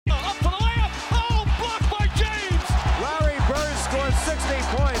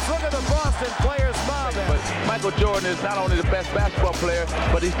the Boston players mob him. But Michael Jordan is not only the best basketball player,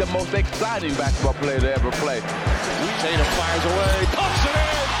 but he's the most exciting basketball player to ever play. Tatum fires away, pumps it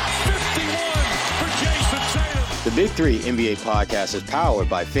in, 51 for Jason Tatum. The Big Three NBA podcast is powered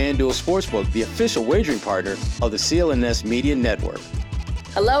by FanDuel Sportsbook, the official wagering partner of the CLNS Media Network.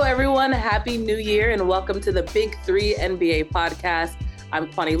 Hello, everyone. Happy New Year, and welcome to the Big Three NBA podcast. I'm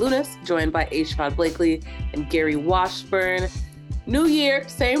Kwani Lunis, joined by Ashford Blakely and Gary Washburn. New year,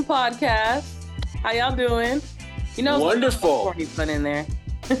 same podcast. How y'all doing? You know, wonderful. Fun in there.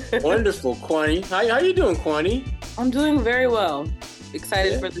 Wonderful, Kwani. How you doing, Kwani? I'm doing very well.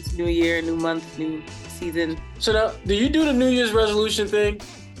 Excited for this new year, new month, new season. So now, do you do the New Year's resolution thing?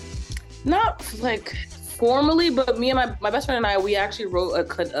 Not like formally, but me and my best friend and I, we actually wrote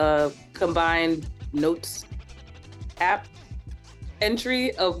a combined notes app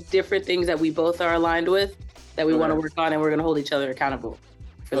entry of different things that we both are aligned with that we want to work on, and we're going to hold each other accountable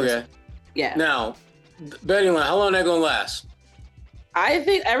for this. Yeah. Now, betting line, how long that going to last? I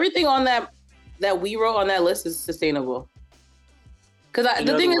think everything on that we wrote on that list is sustainable. Because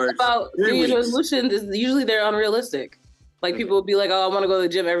the thing is about New Year's resolutions is usually they're unrealistic. Like people will be like, oh, I want to go to the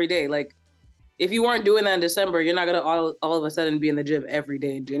gym every day. Like if you weren't doing that in December, you're not going to all of a sudden be in the gym every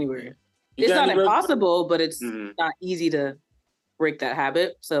day in January. It's not impossible, but it's not easy to break that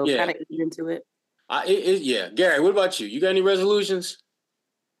habit. So kind of ease into it. Gary, what about you? You got any resolutions?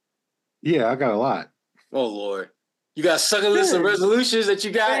 Yeah, I got a lot. Oh, Lord. You got a sucking list of resolutions that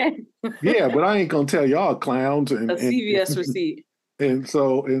you got? Yeah, but I ain't going to tell y'all clowns. And, a CVS receipt.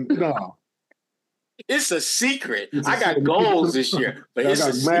 No. It's a secret. I got goals this year. But I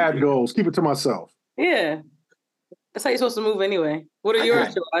got mad goals. Keep it to myself. Yeah. That's how you're supposed to move anyway. What are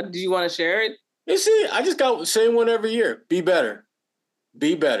yours? Do you want to share it? You see, I just got the same one every year. Be better.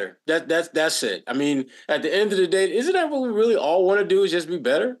 Be better. That's it. I mean, at the end of the day, isn't that what we really all want to do is just be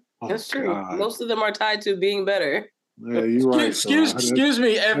better? That's true. God. Most of them are tied to being better. Yeah, you're right. Excuse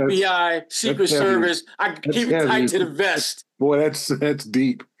me, FBI, Secret Service. I keep it tight to the vest. Boy, that's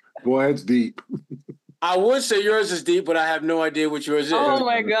deep. Boy, that's deep. I would say yours is deep, but I have no idea what yours is. Oh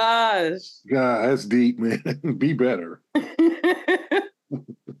my gosh. God, that's deep, man. Be better.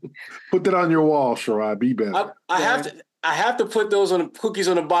 Put that on your wall, Sherrod. Be better. I have to put those on the cookies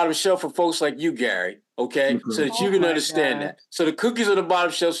on the bottom shelf for folks like you, Gary. Okay, so that you can understand that. So the cookies on the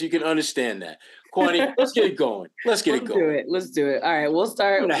bottom shelf, so you can understand that. Kwani, let's get it going. Let's do it. All right, we'll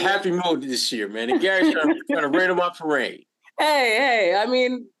start. I'm in a happy mode this year, man. And Gary's trying to rain on my parade. Hey, I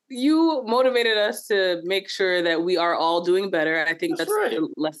mean, you motivated us to make sure that we are all doing better. I think that's right. The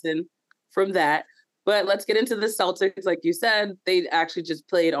lesson from that. But let's get into the Celtics. Like you said, they actually just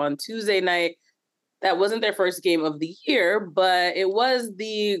played on Tuesday night. That wasn't their first game of the year, but it was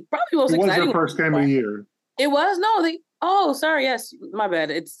the probably most exciting. It was their first game of the year. It was? No, sorry. Yes, my bad.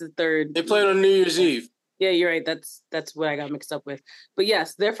 It's the third. They played on New Year's Eve. Yeah, you're right. That's what I got mixed up with. But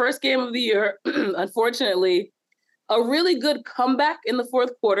yes, their first game of the year. Unfortunately, a really good comeback in the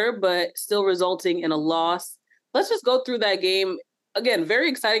fourth quarter, but still resulting in a loss. Let's just go through that game. Again, very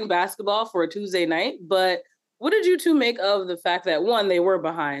exciting basketball for a Tuesday night. But what did you two make of the fact that, one, they were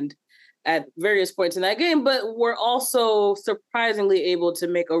behind at various points in that game, but were also surprisingly able to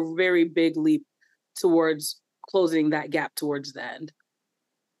make a very big leap towards closing that gap towards the end?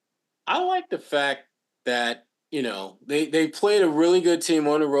 I like the fact that, they played a really good team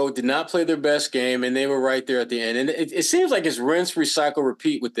on the road, did not play their best game, and they were right there at the end. And it seems like it's rinse, recycle,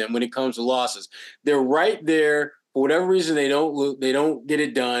 repeat with them when it comes to losses. They're right there. For whatever reason, they don't get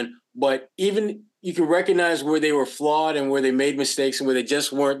it done. But even you can recognize where they were flawed and where they made mistakes and where they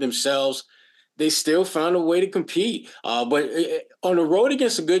just weren't themselves. They still found a way to compete. But on the road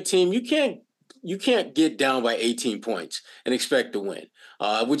against a good team, you can't get down by 18 points and expect to win,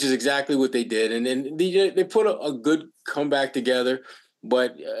 which is exactly what they did. And they put a good comeback together,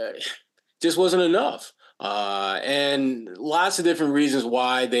 but just wasn't enough. And lots of different reasons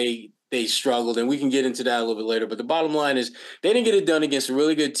why they struggled, and we can get into that a little bit later. But the bottom line is they didn't get it done against a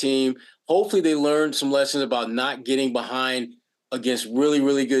really good team. Hopefully they learned some lessons about not getting behind against really,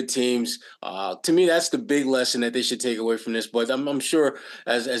 really good teams. To me, that's the big lesson that they should take away from this. But I'm sure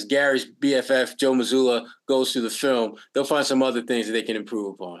as Gary's BFF, Joe Mazzulla, goes through the film, they'll find some other things that they can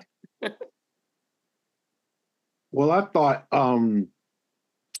improve upon. Well, I thought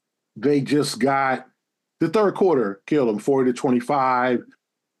they just got the third quarter, killed them 40-25.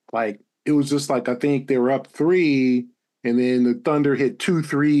 Like, it was just like, I think they were up 3, and then the Thunder hit 2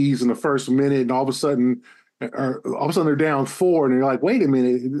 threes in the first minute, and all of a sudden they're down 4, and they're like, wait a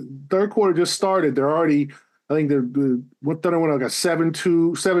minute, third quarter just started. They're already, I think the Thunder went like a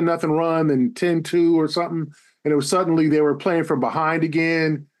 7-0 run, and 10-2 or something, and it was suddenly they were playing from behind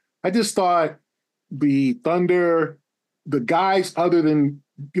again. I just thought the Thunder, the guys other than,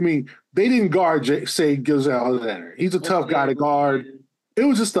 they didn't guard say Gilgeous Alexander. He's a tough guy to guard. It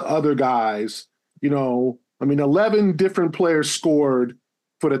was just the other guys, 11 different players scored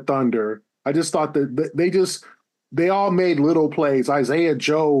for the Thunder. I just thought that they all made little plays. Isaiah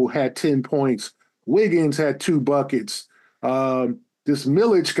Joe had 10 points. Wiggins had 2 buckets. This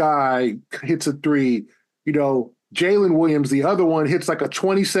Milic guy hits a 3. Jalen Williams, the other one, hits like a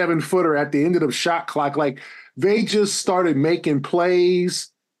 27-footer at the end of the shot clock. Like, they just started making plays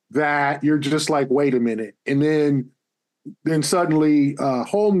that you're just like, wait a minute. And then suddenly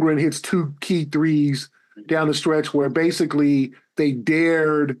Holmgren hits 2 key threes down the stretch where basically they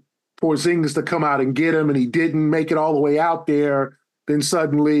dared Porzingis to come out and get him, and he didn't make it all the way out there. Then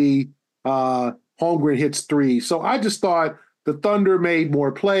suddenly Holmgren hits 3. So I just thought the Thunder made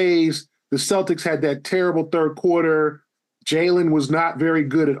more plays. The Celtics had that terrible third quarter. Jalen was not very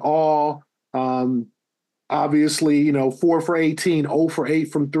good at all. Obviously, 4 for 18, 0 for 8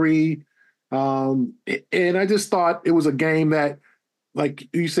 from 3. And I just thought it was a game that, like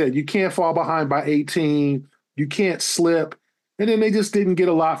you said, you can't fall behind by 18. You can't slip. And then they just didn't get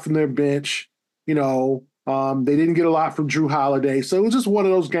a lot from their bench. They didn't get a lot from Drew Holiday. So it was just one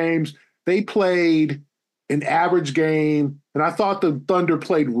of those games. They played an average game, and I thought the Thunder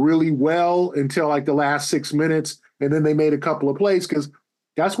played really well until like the last 6 minutes, and then they made a couple of plays because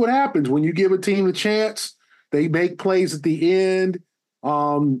that's what happens when you give a team a chance. They make plays at the end,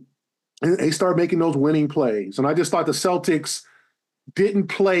 and they start making those winning plays. And I just thought the Celtics didn't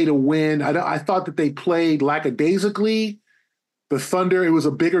play to win. I thought that they played lackadaisically. The Thunder, it was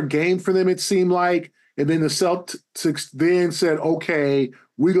a bigger game for them, it seemed like. And then the Celtics then said, okay,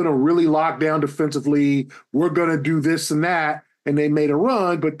 we're going to really lock down defensively. We're going to do this and that. And they made a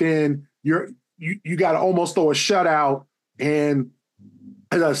run, but then you got to almost throw a shutout. And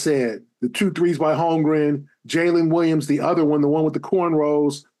as I said, the 2 threes by Holmgren, Jalen Williams, the other one, the one with the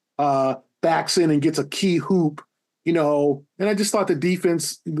cornrows, backs in and gets a key hoop, and I just thought the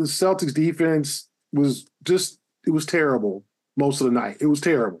Celtics defense it was terrible most of the night. It was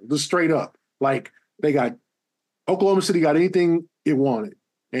terrible, just straight up. Like, Oklahoma City got anything it wanted.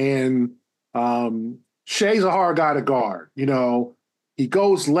 And Shea's a hard guy to guard. He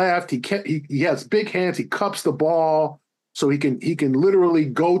goes left. He has big hands. He cups the ball so he can literally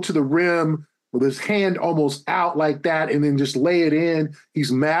go to the rim with his hand almost out like that and then just lay it in.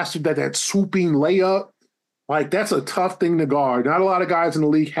 He's mastered that swooping layup. Like, that's a tough thing to guard. Not a lot of guys in the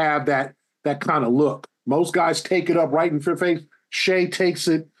league have that kind of look. Most guys take it up right in your face. Shea takes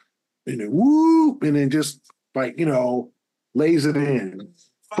it and then whoop, and then just lays it in.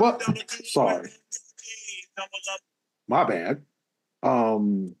 But sorry. My bad.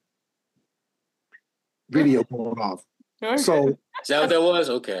 Video going off. So Is that what that was?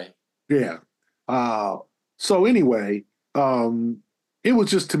 Okay. yeah. So anyway, it was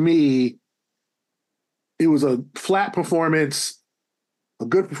just, to me, it was a flat performance, a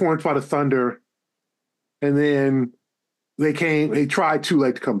good performance by the Thunder, and then they tried too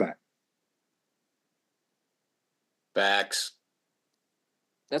late to come back. Facts.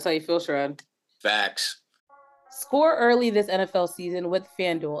 That's how you feel, Sherrod. Facts. Score early this NFL season with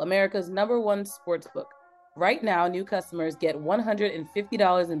FanDuel, America's #1 sportsbook. Right now, new customers get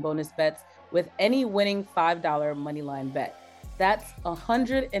 $150 in bonus bets with any winning $5 moneyline bet. That's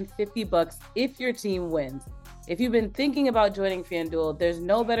 $150 if your team wins. If you've been thinking about joining FanDuel, there's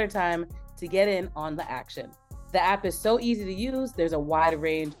no better time to get in on the action. The app is so easy to use. There's a wide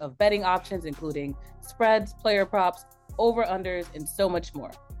range of betting options, including spreads, player props, over-unders, and so much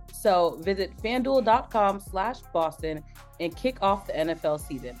more. So visit FanDuel.com/Boston and kick off the NFL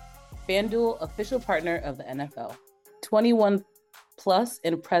season. FanDuel, official partner of the NFL. 21 plus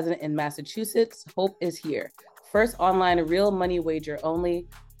and present in Massachusetts. Hope is here. First online real money wager only.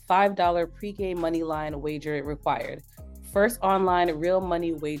 $5 pregame money line wager required. First online real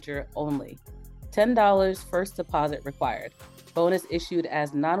money wager only. $10 first deposit required. Bonus issued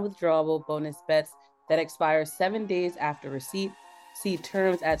as non-withdrawable bonus bets that expire 7 days after receipt. See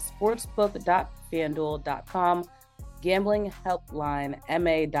terms at sportsbook.fanduel.com,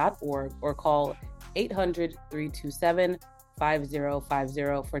 gamblinghelplinema.org, or call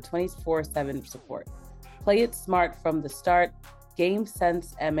 800-327-5050 for 24/7 support. Play it smart from the start.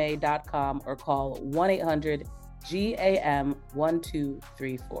 GameSenseMA.com or call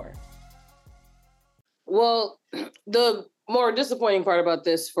 1-800-GAM-1234. Well, the more disappointing part about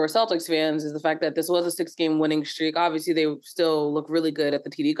this for Celtics fans is the fact that this was a 6-game winning streak. Obviously, they still look really good at the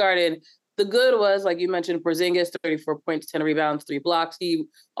TD Garden. The good was, like you mentioned, Porzingis, 34 points, 10 rebounds, 3 blocks. He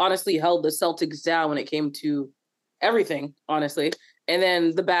honestly held the Celtics down when it came to everything, honestly. And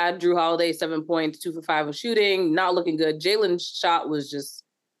then the bad Drew Holiday, 7 points, 2 for 5 of shooting, not looking good. Jalen's shot was just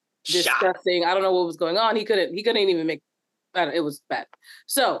disgusting. I don't know what was going on. He couldn't even make, it was bad.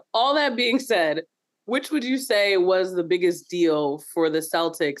 So all that being said, which would you say was the biggest deal for the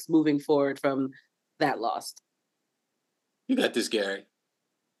Celtics moving forward from that loss? You got this, Gary.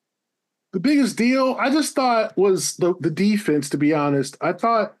 The biggest deal, I just thought, was the defense, to be honest. I'm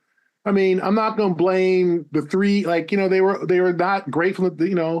not going to blame the three. Like, they were not great from the,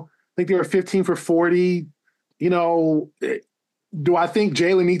 I think they were 15 for 40. Do I think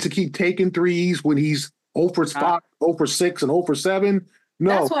Jalen needs to keep taking threes when he's 0 for 5, 0 for 6, and 0 for 7? No.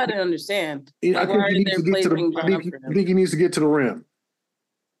 That's what I didn't understand. I think he needs to get to the, I think he needs to get to the rim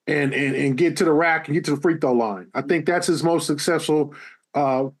and get to the rack and get to the free throw line. I think that's his most successful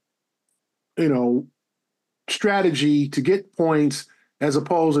strategy to get points as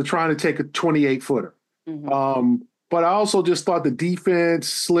opposed to trying to take a 28-footer. Mm-hmm. But I also just thought the defense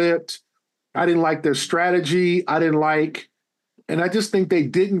slipped. I didn't like their strategy. And I just think they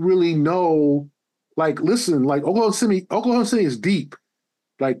didn't really know, Oklahoma City is deep.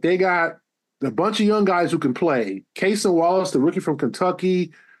 Like, they got a bunch of young guys who can play. Cason Wallace, the rookie from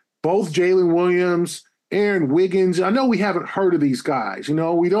Kentucky, both Jalen Williams, Aaron Wiggins. I know we haven't heard of these guys. You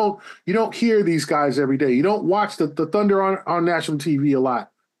don't hear these guys every day. You don't watch the Thunder on national TV a lot.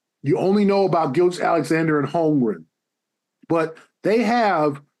 You only know about Gilgeous-Alexander and Holmgren. But they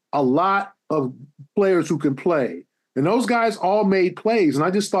have a lot of players who can play. And those guys all made plays. And I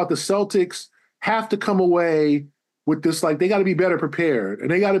just thought the Celtics have to come away with this, they got to be better prepared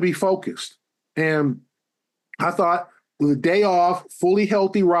and they got to be focused. And I thought with a day off, fully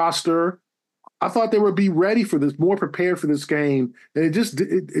healthy roster, I thought they would be ready for this, more prepared for this game. And it just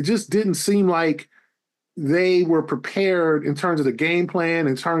didn't seem like they were prepared in terms of the game plan,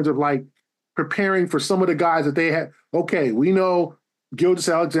 in terms of preparing for some of the guys that they had. Okay, we know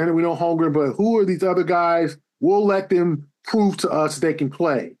Gilgeous-Alexander, we know Holmgren, but who are these other guys? We'll let them prove to us they can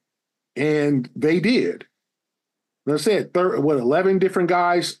play. And they did. Like I said, 11 different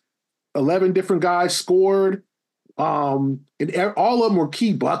guys scored. And all of them were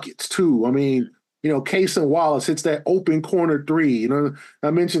key buckets too. Cason Wallace hits that open corner three.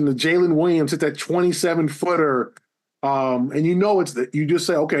 I mentioned the Jalen Williams hit that 27-footer. And you just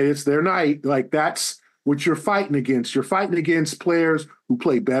say, okay, it's their night. That's what you're fighting against. You're fighting against players who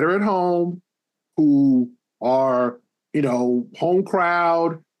play better at home, who are, home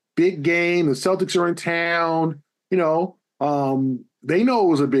crowd, big game. The Celtics are in town, they know it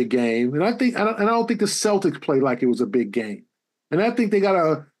was a big game. And I don't think the Celtics play like it was a big game. And I think they got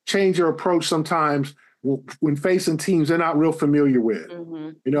to change their approach sometimes when facing teams they're not real familiar with,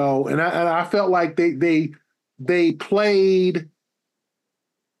 and I felt like they played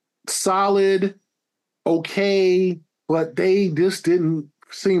solid, okay, but they just didn't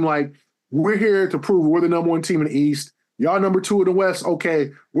seem like we're here to prove we're the number one team in the East. Y'all number 2 in the West.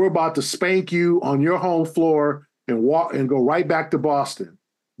 Okay, we're about to spank you on your home floor and go right back to Boston.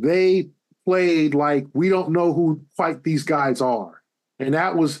 They played like we don't know who quite these guys are. And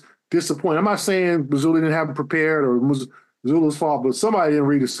that was disappointing. I'm not saying Missoula didn't have it prepared or Missoula's fault, but somebody didn't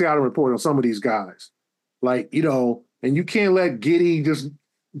read a scouting report on some of these guys. And you can't let Giddey just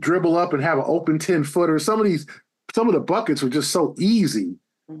dribble up and have an open 10-footer. Some of the buckets were just so easy.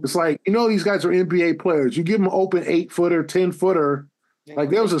 It's these guys are NBA players. You give them an open 8-footer, 10-footer.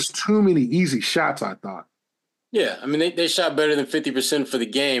 There was just too many easy shots, I thought. Yeah, they shot better than 50% for the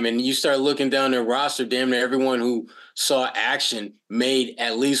game, and you start looking down their roster, damn near everyone who saw action made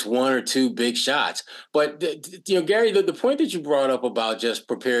at least 1 or 2 big shots. But, Gary, the point that you brought up about just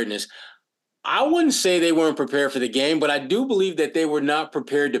preparedness, I wouldn't say they weren't prepared for the game, but I do believe that they were not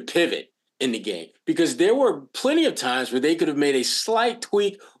prepared to pivot in the game because there were plenty of times where they could have made a slight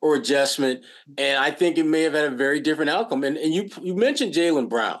tweak or adjustment, and I think it may have had a very different outcome. And you mentioned Jaylen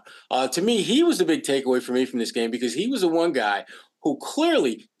Brown. To me, he was the big takeaway for me from this game because he was the one guy who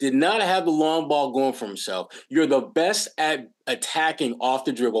clearly did not have the long ball going for himself. You're the best at attacking off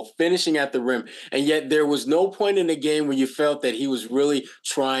the dribble, finishing at the rim, and yet there was no point in the game where you felt that he was really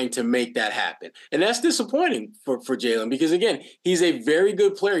trying to make that happen. And that's disappointing for Jalen because, again, he's a very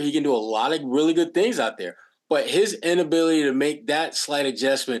good player. He can do a lot of really good things out there. But his inability to make that slight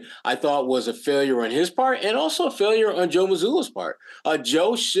adjustment, I thought, was a failure on his part and also a failure on Joe Mazzulla's part.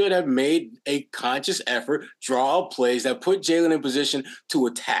 Joe should have made a conscious effort, draw up plays that put Jalen in position to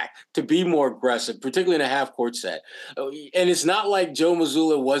attack, to be more aggressive, particularly in a half-court set. And it's not like Joe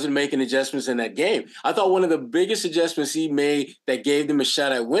Mazzulla wasn't making adjustments in that game. I thought one of the biggest adjustments he made that gave them a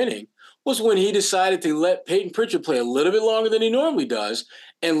shot at winning was when he decided to let Peyton Pritchard play a little bit longer than he normally does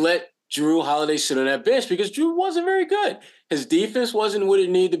and let Drew Holiday sit on that bench because Drew wasn't very good. His defense wasn't what it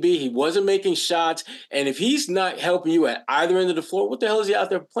needed to be. He wasn't making shots. And if he's not helping you at either end of the floor, what the hell is he out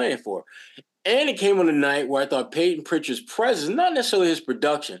there playing for? And it came on a night where I thought Peyton Pritchard's presence, not necessarily his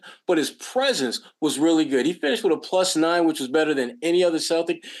production, but his presence was really good. He finished with a +9, which was better than any other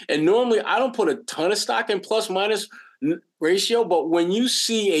Celtic. And normally I don't put a ton of stock in plus-minus ratio, but when you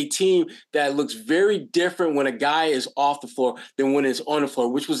see a team that looks very different when a guy is off the floor than when it's on the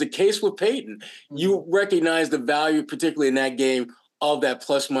floor, which was the case with Peyton, you recognize the value, particularly in that game, of that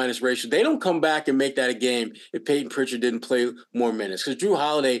plus-minus ratio. They don't come back and make that a game if Peyton Pritchard didn't play more minutes. Because Drew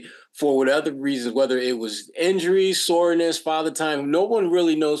Holiday, for whatever reasons, whether it was injury, soreness, father time, no one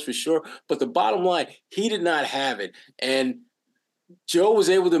really knows for sure. But the bottom line, he did not have it. And Joe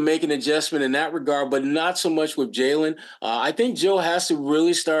was able to make an adjustment in that regard, but not so much with Jalen. I think Joe has to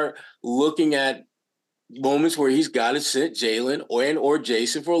really start looking at moments where he's got to sit Jalen or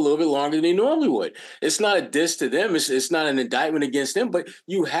Jason for a little bit longer than he normally would. It's not a diss to them. It's not an indictment against them, but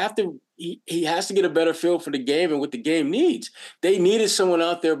you have to. He has to get a better feel for the game and what the game needs. They needed someone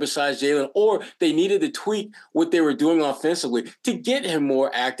out there besides Jalen, or they needed to tweak what they were doing offensively to get him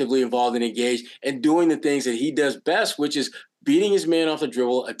more actively involved and engaged and doing the things that he does best, which is beating his man off the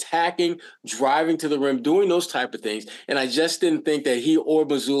dribble, attacking, driving to the rim, doing those type of things. And I just didn't think that he or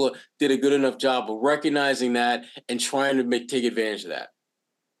Mazzulla did a good enough job of recognizing that and trying to take advantage of that.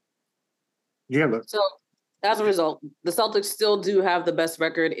 Yeah. But So as a result, the Celtics still do have the best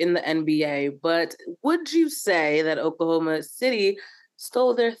record in the NBA, but would you say that Oklahoma City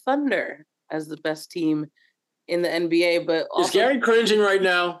stole their thunder as the best team in the NBA? But also, is Gary cringing right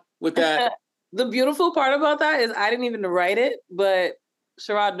now with that? The beautiful part about that is I didn't even write it, but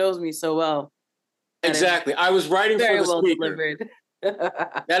Sherrod knows me so well. Exactly. I was writing for the well speaker. Delivered.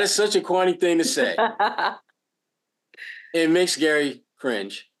 That is such a corny thing to say. It makes Gary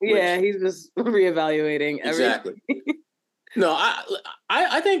cringe. Yeah, he's just reevaluating Exactly. everything. No,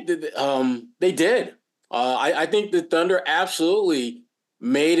 I think that they did. I think the Thunder absolutely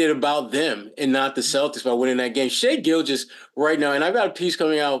made it about them and not the Celtics by winning that game. Shai Gilgeous right now, and I've got a piece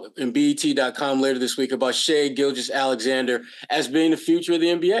coming out in BET.com later this week about Shai Gilgeous-Alexander as being the future of the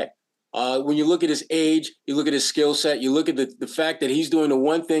NBA. When you look at his age, you look at his skill set, you look at the fact that he's doing the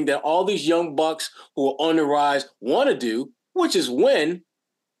one thing that all these young bucks who are on the rise want to do, which is win.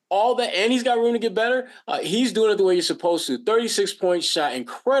 All that, and he's got room to get better. He's doing it the way you're supposed to. 36-point shot,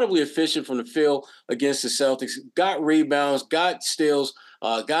 incredibly efficient from the field against the Celtics. Got rebounds, got steals,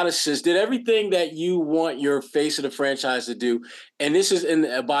 got assists, did everything that you want your face of the franchise to do. And this is in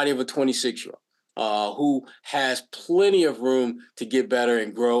the body of a 26-year-old. Who has plenty of room to get better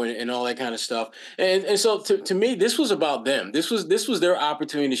and grow and all that kind of stuff. And so to me, this was about them. This was their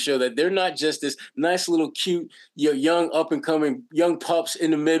opportunity to show that they're not just this nice little cute, young up and coming young pups in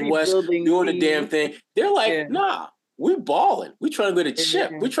the Midwest doing the damn thing. They're like, nah. We balling. We trying to get a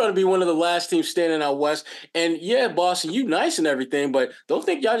chip. We trying to be one of the last teams standing out west. And yeah, Boston, you nice and everything, but don't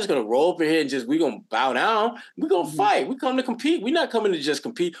think y'all just gonna roll up here and just we gonna bow down. We gonna fight. We come to compete. We're not coming to just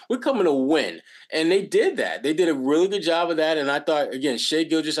compete. We're coming to win. And they did that. They did a really good job of that. And I thought again, Shai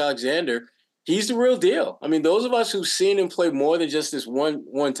Gilgeous-Alexander, he's the real deal. I mean, those of us who've seen him play more than just this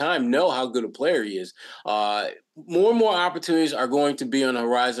one time know how good a player he is. More and more opportunities are going to be on the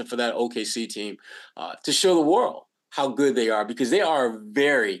horizon for that OKC team to show the world how good they are, because they are a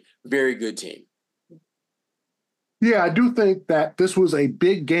very, very good team. Yeah, I do think that this was a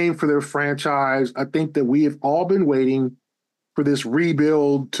big game for their franchise. I think that we have all been waiting for this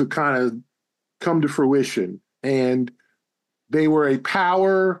rebuild to kind of come to fruition. And they were a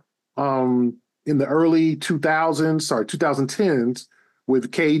power in the early 2010s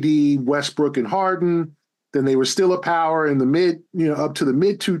with KD, Westbrook, and Harden. Then they were still a power in the up to the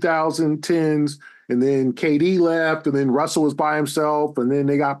mid 2010s. And then KD left, and then Russell was by himself, and then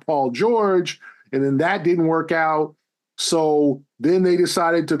they got Paul George, and then that didn't work out. So then they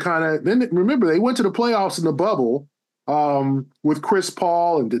decided to remember, they went to the playoffs in the bubble with Chris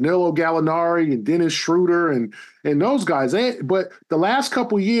Paul and Danilo Gallinari and Dennis Schroeder and those guys. But the last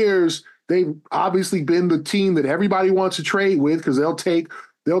couple of years, they've obviously been the team that everybody wants to trade with because they'll take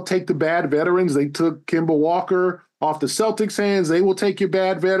the bad veterans. They took Kemba Walker off the Celtics' hands. They will take your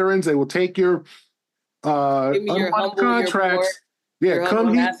bad veterans. They will take your unwanted contracts.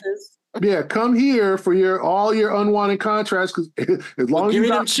 Come here for all your unwanted contracts, because as long as you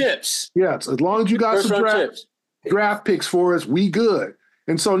got them chips. Yes, as long as you got some draft picks for us, we good.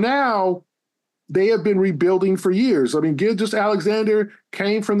 And so now they have been rebuilding for years. I mean, Gilgeous-Alexander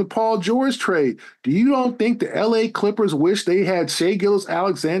came from the Paul George trade. Do you don't think the LA Clippers wish they had Shai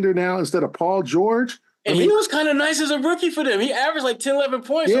Gilgeous-Alexander now instead of Paul George? And he was kind of nice as a rookie for them. He averaged like 10, 11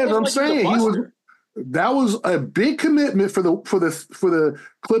 points. Yeah, So I'm saying that was a big commitment for the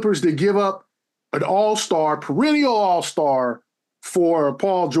Clippers to give up an all-star, perennial all-star for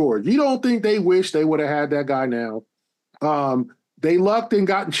Paul George. You don't think they wish they would have had that guy now? They lucked and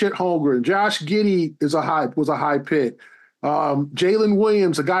gotten Chet Holmgren. Josh Giddey was a high pick. Jalen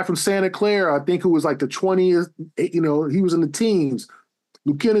Williams, a guy from Santa Clara, I think, who was like the 20th, he was in the teens.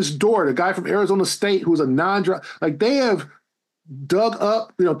 Lukanis Dort, a guy from Arizona State who was a non-draft. Like, they have dug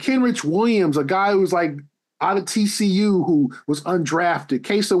up, Kenrich Williams, a guy who was like out of TCU who was undrafted.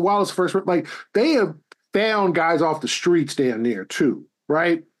 Casey Wallace, first, like, they have found guys off the streets down there too,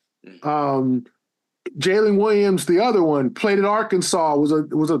 right? Jalen Williams, the other one, played at Arkansas. I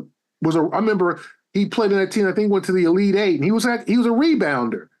remember he played in that team. I think went to the Elite Eight, and he was a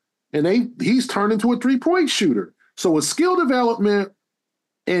rebounder, and he's turned into a 3-point shooter. So with skill development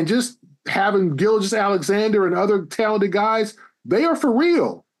and just having Gilgeous-Alexander and other talented guys, they are for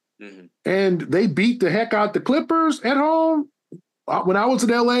real. Mm-hmm. And they beat the heck out the Clippers at home. When I was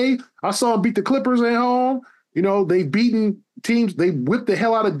in LA, I saw them beat the Clippers at home. They've beaten teams. They whipped the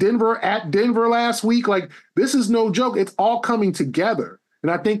hell out of Denver at Denver last week. Like, this is no joke. It's all coming together.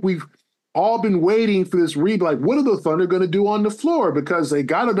 And I think we've all been waiting for this like, what are the Thunder going to do on the floor? Because they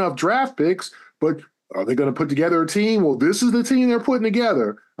got enough draft picks, but are they going to put together a team? Well, this is the team they're putting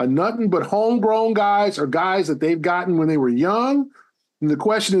together. Nothing but homegrown guys or guys that they've gotten when they were young. And the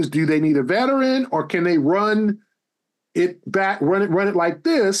question is, do they need a veteran, or can they run it like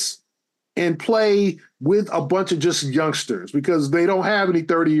this and play with a bunch of just youngsters, because they don't have any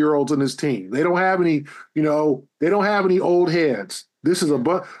 30-year-olds in this team. They don't have any, they don't have any old heads. This is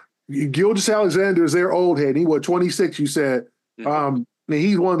Gilgeous-Alexander is their old head. He was 26, you said. Mm-hmm.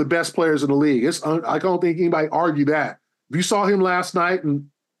 He's one of the best players in the league. I don't think anybody argue that. If you saw him last night, and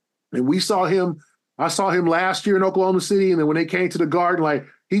I saw him last year in Oklahoma City, and then when they came to the Garden, like,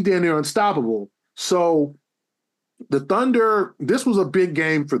 he damn near unstoppable. So the Thunder, this was a big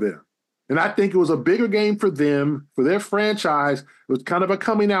game for them. And I think it was a bigger game for them, for their franchise. It was kind of a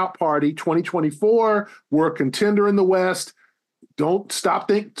coming out party. 2024, we're a contender in the West. Don't stop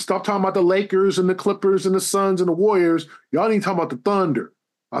talking about the Lakers and the Clippers and the Suns and the Warriors. Y'all need to talk about the Thunder.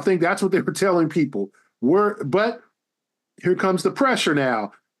 I think that's what they were telling people. But here comes the pressure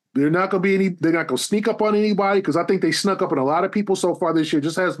now. They're not going to sneak up on anybody, because I think they snuck up on a lot of people so far this year,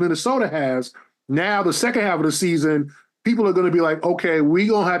 just as Minnesota has. Now, the second half of the season, people are going to be like, okay, we're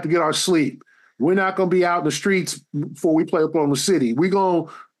going to have to get our sleep. We're not going to be out in the streets before we play Oklahoma City. We're going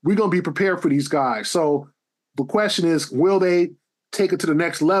to be prepared for these guys. So the question is, will they take it to the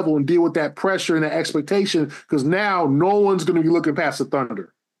next level and deal with that pressure and that expectation? Because now no one's going to be looking past the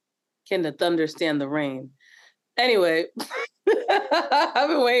Thunder. Can the Thunder stand the rain? Anyway, I've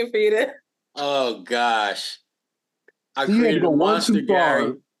been waiting for you to. Oh, gosh. I you created a monster,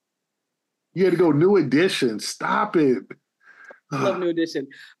 Gary. You had to go New Edition. Stop it. Love New Edition.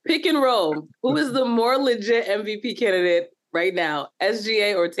 Pick and roll. Who is the more legit MVP candidate right now,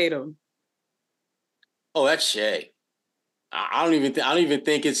 SGA or Tatum? Oh, that's Shea. I don't even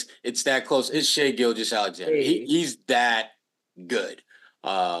think it's that close. It's Shea Gilgeous-Alexander. Hey. He's that good.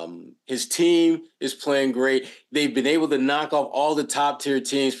 His team is playing great. They've been able to knock off all the top tier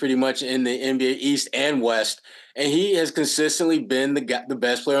teams pretty much in the NBA East and West, and he has consistently been the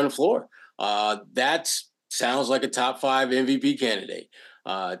best player on the floor. That sounds like a top 5 MVP candidate.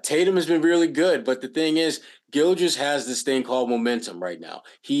 Tatum has been really good, but the thing is, Gilgeous has this thing called momentum right now.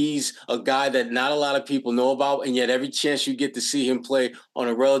 He's a guy that not a lot of people know about, and yet every chance you get to see him play on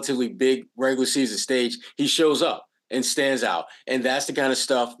a relatively big regular season stage, he shows up and stands out. And that's the kind of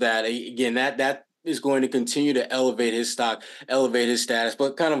stuff that, again, that is going to continue to elevate his stock, elevate his status.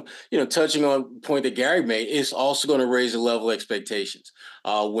 But kind of, touching on the point that Gary made, it's also going to raise the level of expectations.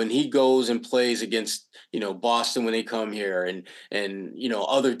 When he goes and plays against, Boston when they come here and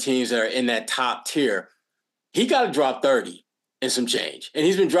other teams that are in that top tier, he got to drop 30 and some change. And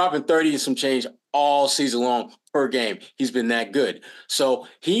he's been dropping 30 and some change all season long per game. He's been that good. So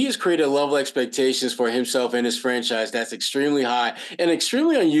he has created a level of expectations for himself and his franchise that's extremely high and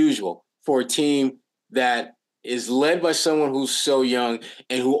extremely unusual for a team that is led by someone who's so young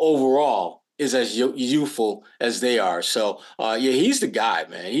and who overall is as youthful as they are. So, he's the guy,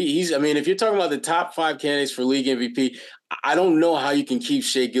 man. If you're talking about the top 5 candidates for league MVP, I don't know how you can keep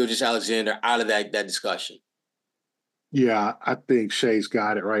Shea Gilgeous-Alexander out of that discussion. Yeah, I think Shea's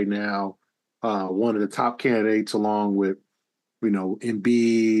got it right now. One of the top candidates, along with,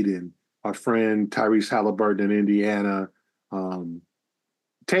 Embiid and our friend Tyrese Halliburton in Indiana.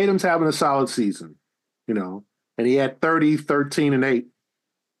 Tatum's having a solid season, and he had 30, 13, and 8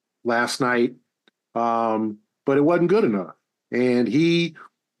 last night. but it wasn't good enough. And he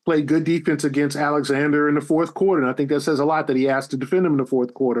played good defense against Alexander in the fourth quarter. And I think that says a lot that he asked to defend him in the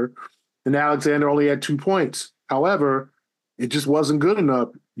fourth quarter. And Alexander only had 2 points. However, it just wasn't good enough.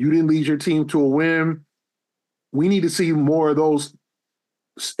 You didn't lead your team to a win. We need to see more of those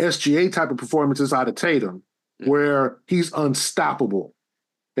SGA type of performances out of Tatum, where he's unstoppable.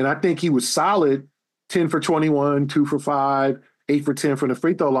 And I think he was solid, 10 for 21, 2 for 5, 8 for 10 from the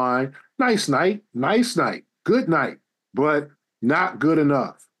free throw line. Nice night, good night, but not good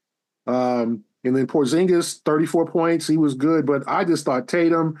enough. And then Porzingis, 34 points, he was good, but I just thought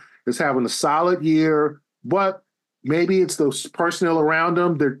Tatum is having a solid year, but maybe it's those personnel around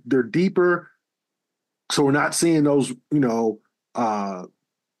him. They're deeper, so we're not seeing those,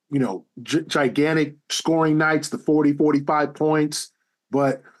 gigantic scoring nights, the 40, 45 points.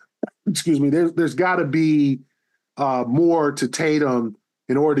 But, excuse me, there's got to be more to Tatum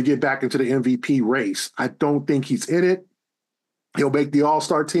in order to get back into the MVP race. I don't think he's in it. He'll make the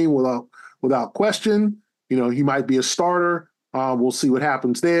All-Star team without question. He might be a starter. We'll see what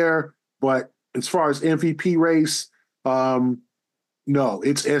happens there. But as far as MVP race, no,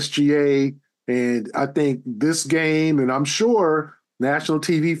 it's SGA. And I think this game, and I'm sure national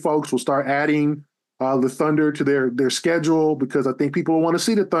TV folks will start adding the Thunder to their schedule, because I think people want to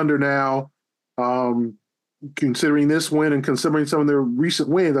see the Thunder now, considering this win and considering some of their recent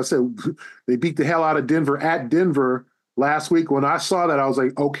wins. I said they beat the hell out of Denver at Denver last week. When I saw that, I was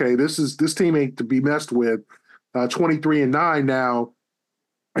like, okay, this team ain't to be messed with. 23-9 now,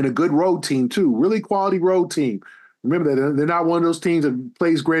 and a good road team too, really quality road team. Remember that they're not one of those teams that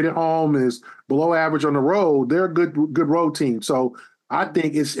plays great at home and is below average on the road. They're a good road team. So I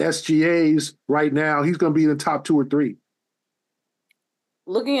think it's SGA's right now. He's going to be in the top 2 or 3.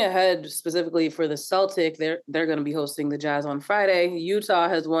 Looking ahead specifically for the Celtics, they're going to be hosting the Jazz on Friday. Utah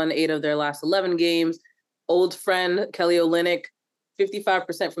has won 8 of their last 11 games. Old friend Kelly Olynyk,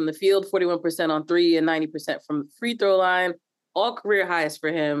 55% from the field, 41% on 3, and 90% from the free throw line. All career highs for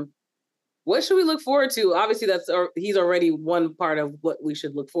him. What should we look forward to? Obviously, he's already one part of what we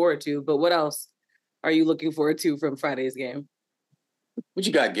should look forward to. But what else are you looking forward to from Friday's game? What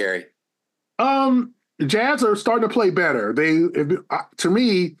you got, Gary? The Jazz are starting to play better. To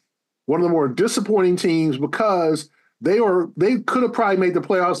me, one of the more disappointing teams, because they could have probably made the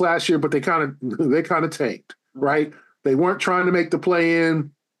playoffs last year, but they kind of tanked, right? They weren't trying to make the play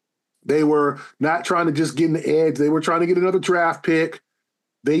in. They were not trying to just get in the edge. They were trying to get another draft pick.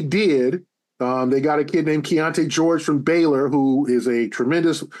 They did. They got a kid named Keontae George from Baylor, who is a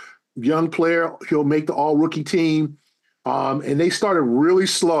tremendous young player. He'll make the all-rookie team. And they started really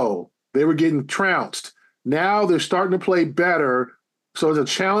slow. They were getting trounced. Now they're starting to play better. So it's a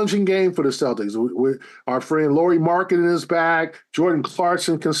challenging game for the Celtics. Our friend Lauri Markkanen is back. Jordan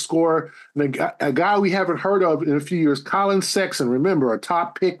Clarkson can score. And a guy we haven't heard of in a few years, Colin Sexton. Remember, a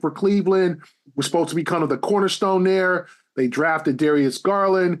top pick for Cleveland. Was supposed to be kind of the cornerstone there. They drafted Darius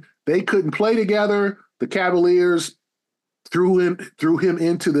Garland. They couldn't play together. The Cavaliers threw him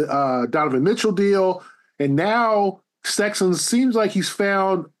into the Donovan Mitchell deal. And now Sexton seems like he's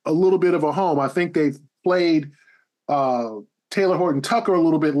found a little bit of a home. I think they've played Taylor Horton Tucker a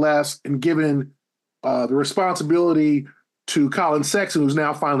little bit less and given the responsibility to Colin Sexton, who's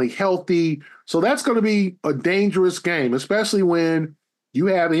now finally healthy. So that's going to be a dangerous game, especially when you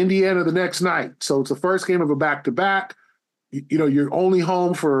have Indiana the next night. So it's the first game of a back-to-back. You're only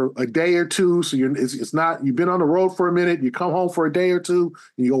home for a day or two, so it's not. You've been on the road for a minute. You come home for a day or two,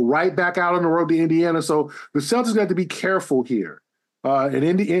 and you go right back out on the road to Indiana. So the Celtics got to be careful here.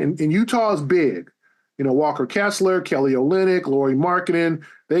 And Utah is big. Walker Kessler, Kelly Olynyk, Lauri Markkanen.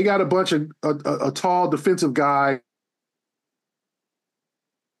 They got a bunch of a tall defensive guys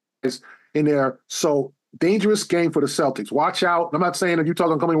in there. So dangerous game for the Celtics. Watch out. I'm not saying that Utah's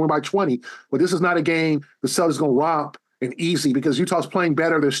going to come in and win by 20, but this is not a game the Celtics going to romp and easy, because Utah's playing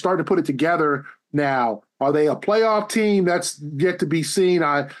better. They're starting to put it together now. Are they a playoff team? That's yet to be seen.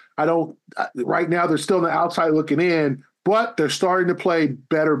 I don't. Right now, they're still on the outside looking in, but they're starting to play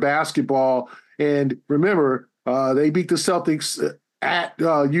better basketball. And remember, they beat the Celtics at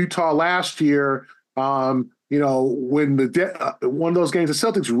Utah last year. When one of those games, the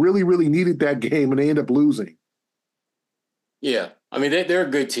Celtics really, really needed that game, and they end up losing. Yeah. I mean, they're a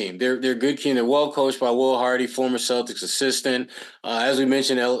good team. They're a good team. They're well coached by Will Hardy, former Celtics assistant. As we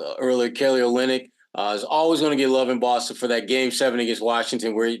mentioned earlier, Kelly Olynyk is always going to get love in Boston for that Game 7 against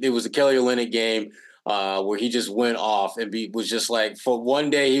Washington, where it was the Kelly Olynyk game where he just went off and was just like, for one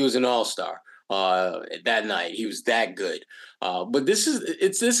day he was an all-star. That night he was that good. But this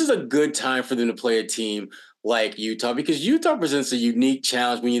is a good time for them to play a team like Utah, because Utah presents a unique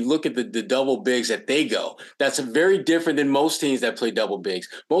challenge when you look at the double bigs that they go. That's very different than most teams that play double bigs.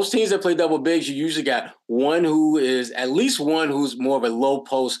 Most teams that play double bigs, you usually got at least one who's more of a low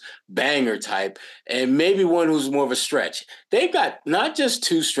post banger type, and maybe one who's more of a stretch. They've got not just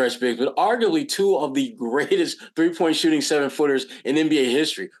two stretch bigs, but arguably two of the greatest three-point shooting 7-footers in NBA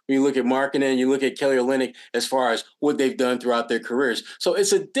history. When you look at Markkanen, you look at Kelly Olynyk, as far as what they've done throughout their careers. So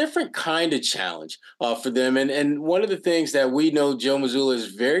it's a different kind of challenge for them. And one of the things that we know Joe Mazzulla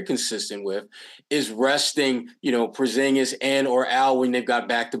is very consistent with is resting, Porzingis and or Al when they've got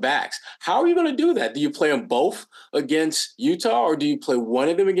back-to-backs. How are you going to do that? Do you play them both against Utah, or do you play one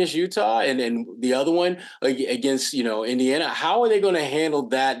of them against Utah and the other one against, Indiana? How are they going to handle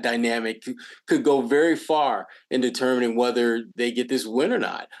that dynamic? Could go very far in determining whether they get this win or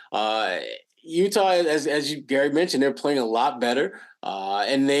not. Utah, as Gary mentioned, they're playing a lot better,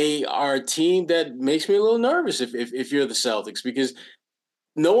 and they are a team that makes me a little nervous if you're the Celtics, because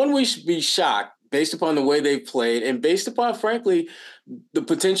no one would be shocked based upon the way they've played and based upon, frankly, the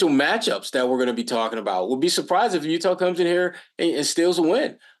potential matchups that we're going to be talking about. We'll be surprised if Utah comes in here and steals a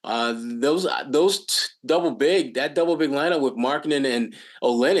win. That double big lineup with Markkanen and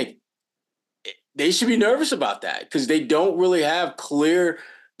Olynyk, they should be nervous about that because they don't really have clear –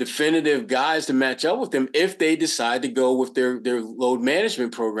 definitive guys to match up with them if they decide to go with their load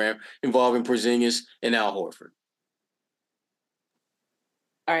management program involving Porzingis and Al Horford.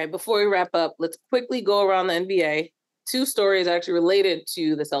 All right, before we wrap up, let's quickly go around the NBA. Two stories actually related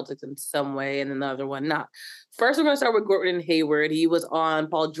to the Celtics in some way and another one not. First, we're going to start with Gordon Hayward. He was on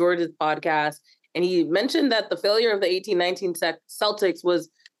Paul George's podcast, and he mentioned that the failure of the 18-19 Celtics was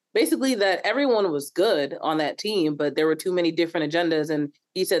basically that everyone was good on that team, but there were too many different agendas. And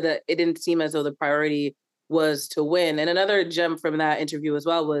he said that it didn't seem as though the priority was to win. And another gem from that interview as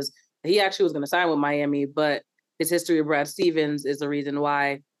well was he actually was going to sign with Miami, but his history with Brad Stevens is the reason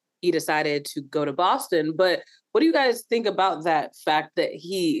why he decided to go to Boston. But what do you guys think about that fact that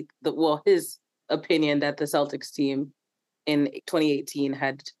his opinion that the Celtics team in 2018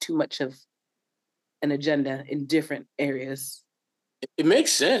 had too much of an agenda in different areas? It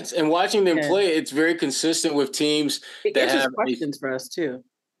makes sense. And watching them play, it's very consistent with teams that have questions for us too.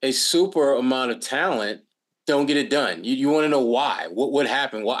 A super amount of talent, don't get it done. You want to know why. What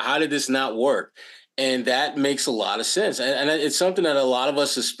happened? How did this not work? And that makes a lot of sense. And it's something that a lot of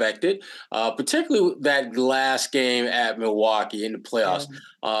us suspected, particularly that last game at Milwaukee in the playoffs.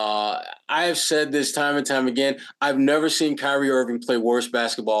 Yeah. I have said this time and time again, I've never seen Kyrie Irving play worse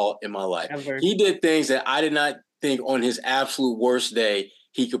basketball in my life. Ever. He did things that I did not think on his absolute worst day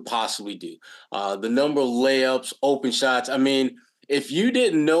he could possibly do. The number of layups, open shots. I mean, if you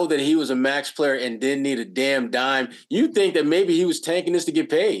didn't know that he was a max player and didn't need a damn dime, you'd think that maybe he was tanking this to get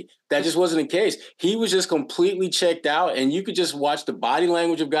paid. That just wasn't the case. He was just completely checked out, and you could just watch the body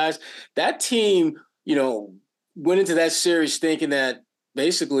language of guys. That team, went into that series thinking that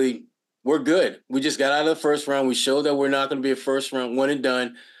basically we're good. We just got out of the first round. We showed that we're not going to be a first round one and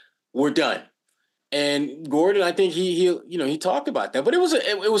done. We're done. And Gordon, I think he talked about that, but it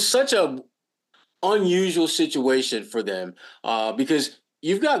was such a unusual situation for them because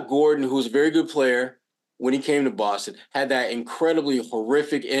you've got Gordon, who's a very good player when he came to Boston, had that incredibly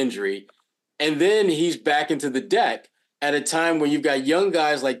horrific injury, and then he's back into the deck at a time when you've got young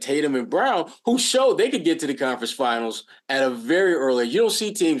guys like Tatum and Brown who showed they could get to the conference finals at a very early. You don't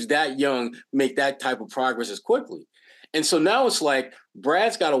see teams that young make that type of progress as quickly. And so now it's like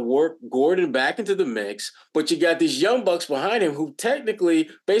Brad's got to work Gordon back into the mix, but you got these young bucks behind him who technically,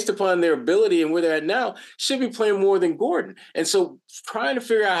 based upon their ability and where they're at now, should be playing more than Gordon. And so trying to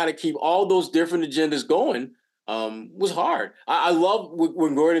figure out how to keep all those different agendas going was hard. I love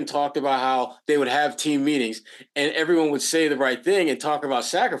when Gordon talked about how they would have team meetings and everyone would say the right thing and talk about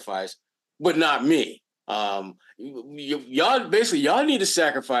sacrifice, but not me. Y'all need to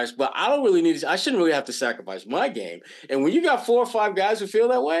sacrifice, but I don't really I shouldn't really have to sacrifice my game. And when you got 4 or 5 guys who feel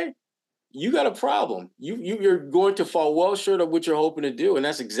that way, you got a problem. You're going to fall well short of what you're hoping to do. And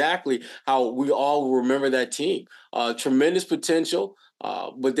that's exactly how we all remember that team. Tremendous potential,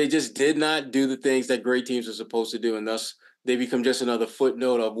 but they just did not do the things that great teams are supposed to do. And thus they become just another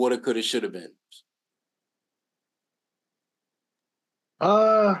footnote of what it could have, should have been.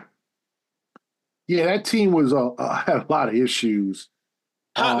 Yeah, that team was had a lot of issues.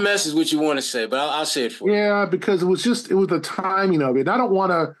 Hot mess is what you want to say, but I'll say it for you. Yeah, because it was the timing of it. I don't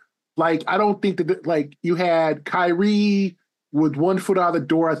want to, I don't think that, you had Kyrie with one foot out the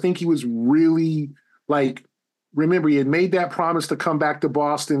door. I think he was really, remember, he had made that promise to come back to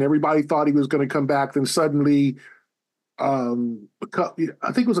Boston. Everybody thought he was going to come back. Then suddenly, I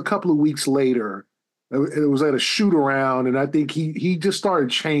think it was a couple of weeks later, It was at a shoot around, and I think he just started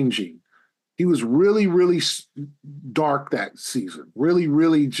changing. He was really, really dark that season. Really,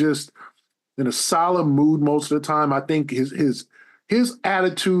 really just in a solid mood most of the time. I think his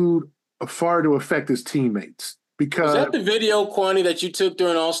attitude started to affect his teammates. Because was that the video, Kwani, that you took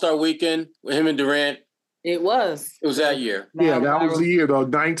during All-Star Weekend with him and Durant? It was. It was that year. Yeah, that was the year, though.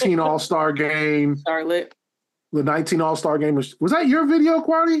 19 All-Star game. Charlotte. The 19 All-Star game. Was that your video,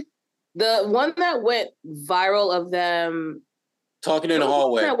 Kwani? The one that went viral of them talking in the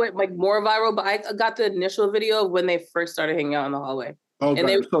hallway. That went like more viral, but I got the initial video of when they first started hanging out in the hallway. Okay,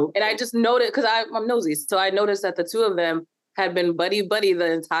 and I just noted, because I'm nosy, so I noticed that the two of them had been buddy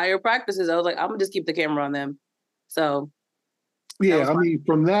the entire practices. I was like, I'm gonna just keep the camera on them. So yeah, I mean,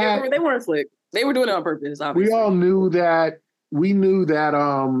 from that they weren't slick. They were doing it on purpose. Obviously. We all knew that. We knew that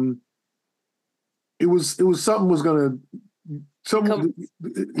it was something was gonna she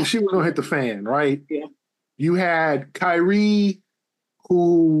was gonna hit the fan, right? Yeah. You had Kyrie,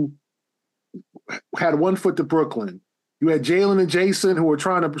 who had one foot to Brooklyn. You had Jalen and Jason, who were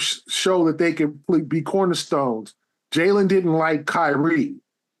trying to show that they could be cornerstones. Jalen didn't like Kyrie.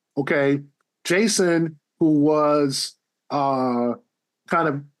 Okay, Jason, who was kind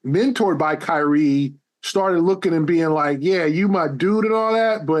of mentored by Kyrie, started looking and being like, yeah, you my dude and all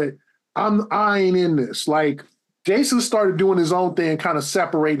that, but I ain't in this. Like, Jason started doing his own thing, kind of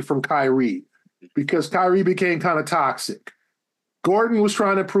separating from Kyrie because Kyrie became kind of toxic. Gordon was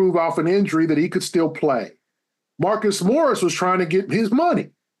trying to prove off an injury that he could still play. Marcus Morris was trying to get his money.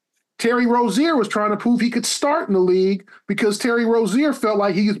 Terry Rozier was trying to prove he could start in the league because Terry Rozier felt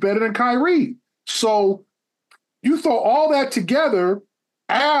like he was better than Kyrie. So you throw all that together,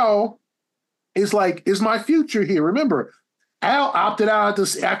 Al is like, is my future here? Remember, Al opted out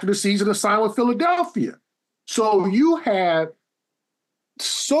after the season to sign with Philadelphia. So you had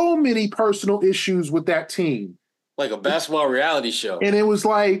so many personal issues with that team. Like a basketball reality show. And it was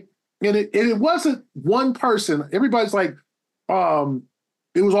like, and it wasn't one person. Everybody's like,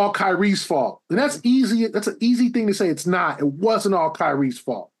 it was all Kyrie's fault. And that's easy. That's an easy thing to say. It's not. It wasn't all Kyrie's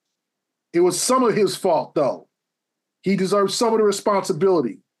fault. It was some of his fault, though. He deserves some of the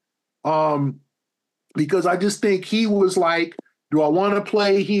responsibility. Because I just think he was like, do I want to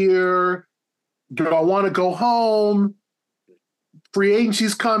play here? Do I want to go home? Free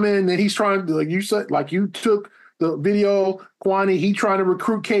agency's coming, and he's trying to, like you said, like you took the video, Kwani, he trying to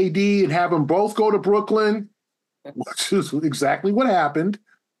recruit KD and have them both go to Brooklyn, which is exactly what happened.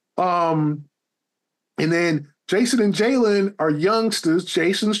 And then Jason and Jalen are youngsters.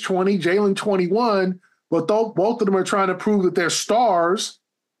 Jason's 20, Jalen 21, but both of them are trying to prove that they're stars.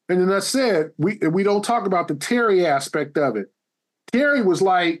 And then that's it. We don't talk about the Terry aspect of it. Terry was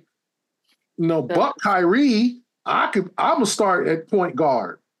like, no, buck Kyrie, I'm gonna start at point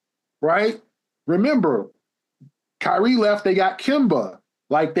guard, right? Remember, Kyrie left, they got Kemba.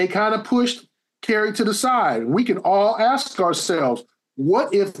 Like, they kind of pushed Terry to the side. We can all ask ourselves,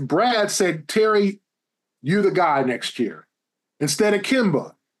 what if Brad said, Terry, you're the guy next year instead of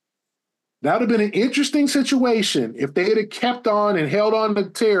Kemba? That would have been an interesting situation if they had kept on and held on to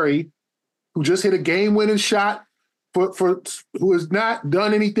Terry, who just hit a game-winning shot for who has not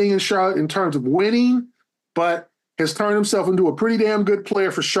done anything in Charlotte in terms of winning, but has turned himself into a pretty damn good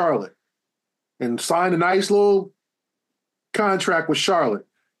player for Charlotte and signed a nice little contract with Charlotte.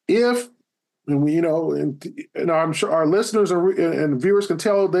 If, and we, and I'm sure our listeners and viewers can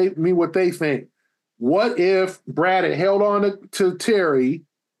tell me what they think. What if Brad had held on to Terry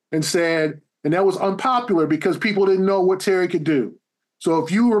and said, and that was unpopular because people didn't know what Terry could do. So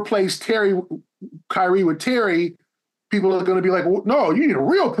if you replace Kyrie with Terry, people are going to be like, well, no, you need a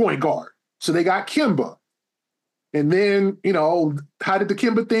real point guard. So they got Kemba. And then, how did the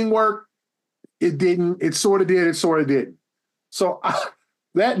Kemba thing work? It didn't. It sort of did. It sort of didn't. So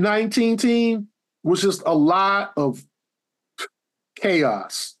that 19 team was just a lot of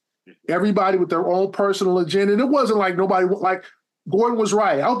chaos. Everybody with their own personal agenda. And it wasn't like nobody, like Gordon was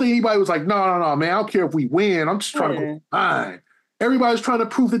right. I don't think anybody was like, no, man, I don't care if we win. I'm just trying to go fine. Everybody's trying to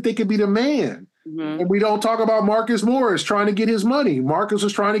prove that they can be the man. Mm-hmm. And we don't talk about Marcus Morris trying to get his money. Marcus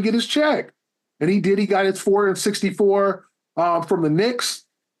was trying to get his check. And he did. He got his $464 from the Knicks.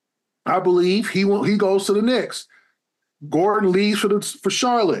 I believe he goes to the Knicks. Gordon leaves for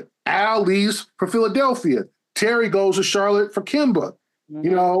Charlotte. Al leaves for Philadelphia. Terry goes to Charlotte for Kemba.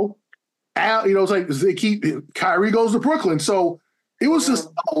 Mm-hmm. Al, it's like they keep Kyrie goes to Brooklyn. So it was just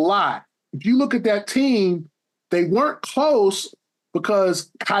a lot. If you look at that team, they weren't close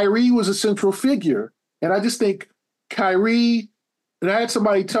because Kyrie was a central figure. And I just think Kyrie, and I had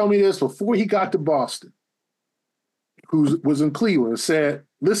somebody tell me this before he got to Boston, who was in Cleveland, and said,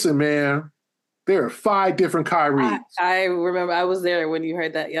 listen, man, There are 5 different Kyries. I remember I was there when you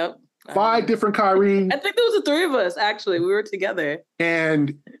heard that. Yep. 5 different Kyrie. I think there was the 3 of us, actually. We were together.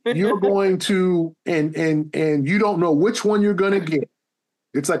 And you're going to and you don't know which one you're going to get.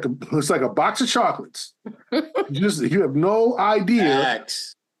 It's like a box of chocolates. You have no idea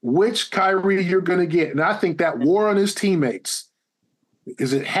which Kyrie you're going to get. And I think that wore on his teammates.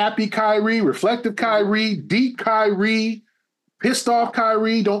 Is it happy Kyrie, reflective Kyrie, deep Kyrie, pissed off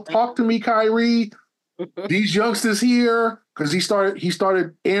Kyrie, don't talk to me Kyrie? These youngsters here, because he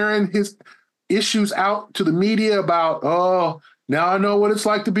started airing his issues out to the media about, oh, now I know what it's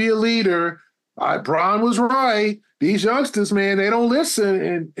like to be a leader. Bron was right. These youngsters, man, they don't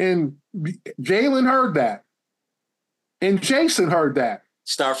listen. And Jalen heard that. And Jason heard that.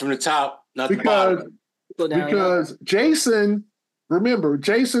 Start from the top, not the bottom. Because Jason, remember,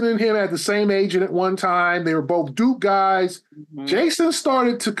 Jason and him had the same agent at one time. They were both Duke guys. Mm-hmm. Jason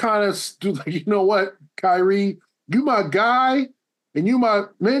started to kind of do like, you know what, Kyrie, you my guy and you my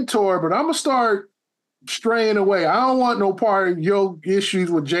mentor, but I'm going to start straying away. I don't want no part of your issues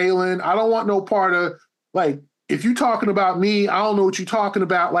with Jalen. I don't want no part of, like, if you're talking about me, I don't know what you're talking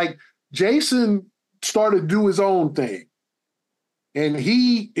about. Like, Jason started to do his own thing. And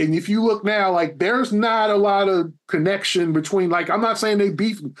if you look now, like, there's not a lot of connection between, like, I'm not saying they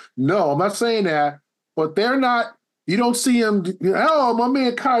beef. No, I'm not saying that. But they're not, you don't see them, oh, my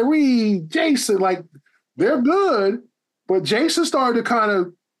man Kyrie, Jason, like, they're good. But Jason started to kind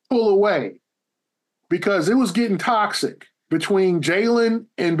of pull away because it was getting toxic between Jalen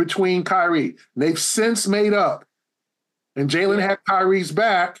and between Kyrie. And they've since made up. And Jalen had Kyrie's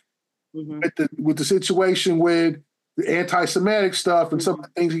back with the situation with the anti-Semitic stuff and some of the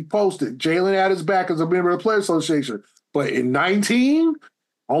things he posted. Jalen had his back as a member of the Players Association. But in 19,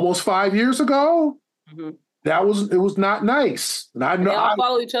 almost 5 years ago, it was not nice. And I know they all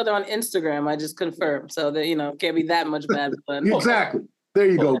follow each other on Instagram. I just confirmed. So that, can't be that much bad blood. Exactly. There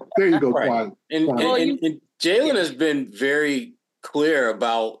you go. There you go. Right. And Jalen has been very clear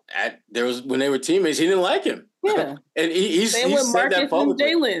about when they were teammates, he didn't like him. Yeah, and he said that publicly.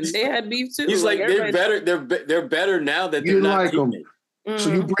 Jalen, they had beef too. He's like they're better. They're better now that they're not like teammates.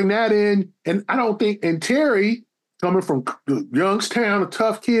 So you bring that in, and I don't think. And Terry, coming from Youngstown, a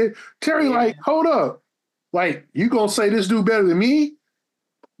tough kid, Terry, like, hold up, like, you gonna say this dude better than me?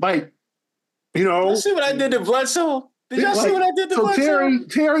 Like, You see what I did to Bledsoe? Did y'all see what I did to Bledsoe?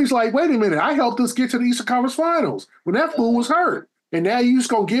 Terry's like, wait a minute, I helped us get to the Eastern Conference Finals when that fool was hurt, and now you just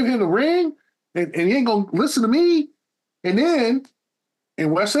gonna give him the ring? And he ain't going to listen to me. And then,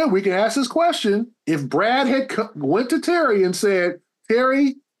 and Wes said, we can ask this question. If Brad had went to Terry and said,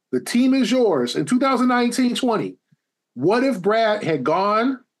 Terry, the team is yours in 2019-20, what if Brad had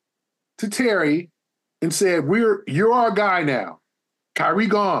gone to Terry and said, you're our guy now. Kyrie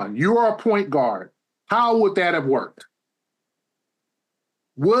gone. You're our point guard. How would that have worked?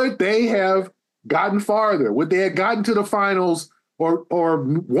 Would they have gotten farther? Would they have gotten to the finals or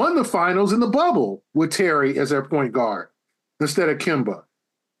won the finals in the bubble with Terry as their point guard instead of Kemba?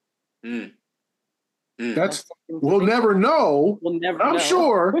 We'll never know. We'll never know.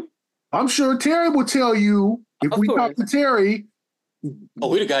 I'm sure Terry will tell you if we talk to Terry. Oh,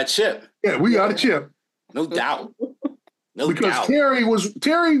 we'd have got a chip. Yeah, we got a chip. No doubt. Because Terry was.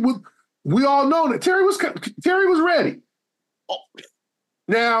 We all know that Terry was ready. Oh.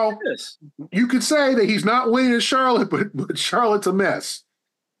 Now, you could say that he's not winning in Charlotte, but Charlotte's a mess.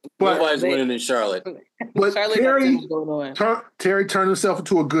 But nobody's winning in Charlotte. But Terry turned himself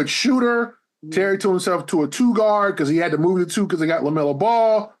into a good shooter. Terry turned himself to a 2-guard because he had to move to 2 because they got LaMelo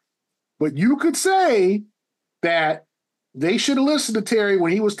Ball. But you could say that they should have listened to Terry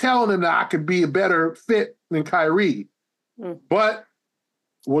when he was telling them that I could be a better fit than Kyrie. But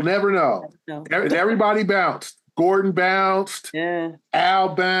we'll never know. And everybody bounced. Gordon bounced. Yeah.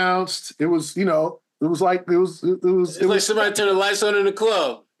 Al bounced. It was, it was like somebody turned the lights on in the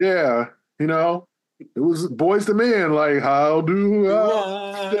club. Yeah. It was Boys to Men, like, how do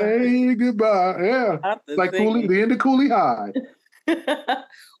I say goodbye? Yeah. Like the end of Cooley High.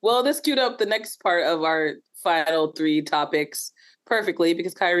 Well, this queued up the next part of our final 3 topics perfectly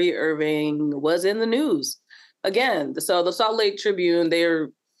because Kyrie Irving was in the news again. So the Salt Lake Tribune, they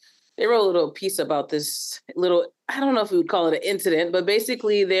wrote a little piece about this I don't know if we would call it an incident, but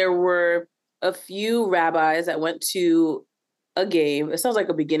basically there were a few rabbis that went to a game. It sounds like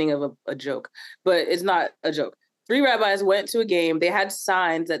a beginning of a joke, but it's not a joke. 3 rabbis went to a game. They had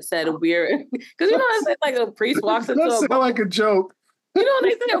signs that said we're, because I said like a priest walks into a bar. Like a joke. When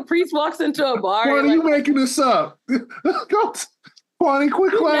they say a priest walks into a bar. Why are you making this up? Kwani,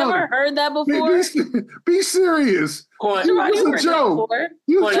 quit You clowning. never heard that before? Be serious. Quan, Gerard, you It's a heard that joke. before?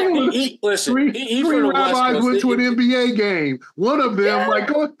 You Quan, told listen, he's three from the West rabbis Coast. went to an NBA game. One of them,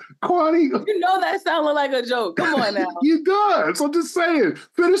 Yeah. Kwani, You know that sounded like a joke. Come on now. you does. I'm just saying.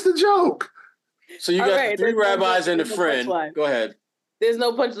 Finish the joke. So you All got right, the three there's no rabbis and a there's no friend. punchline. Go ahead. There's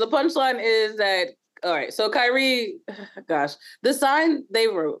no punch. The punchline is that, all right, so Kyrie, gosh, the sign they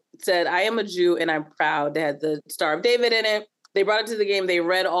wrote said, "I am a Jew and I'm proud." They had the Star of David in it. They brought it to the game. They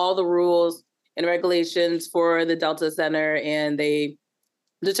read all the rules and regulations for the Delta Center, and they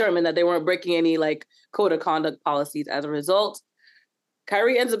determined that they weren't breaking any like code of conduct policies as a result.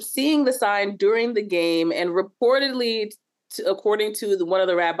 Kyrie ends up seeing the sign during the game, and reportedly, according to one of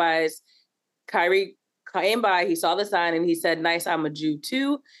the rabbis, Kyrie came by, he saw the sign, and he said, "Nice, I'm a Jew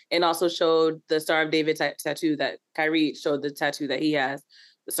too," and also showed the Star of David tattoo that Kyrie showed the tattoo that he has,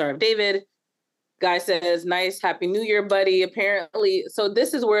 the Star of David. Guy says, "Nice, Happy New Year, buddy." Apparently, so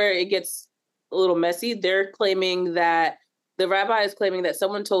this is where it gets a little messy. They're claiming that the rabbi is claiming that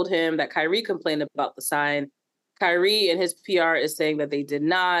someone told him that Kyrie complained about the sign. Kyrie and his PR is saying that they did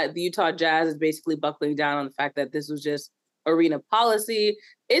not. The Utah Jazz is basically buckling down on the fact that this was just arena policy.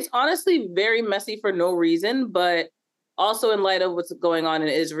 It's honestly very messy for no reason, but also in light of what's going on in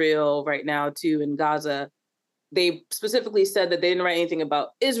Israel right now, too, in Gaza. They specifically said that they didn't write anything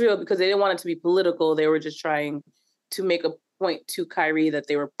about Israel because they didn't want it to be political. They were just trying to make a point to Kyrie that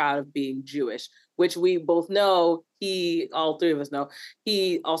they were proud of being Jewish, which we both know all three of us know,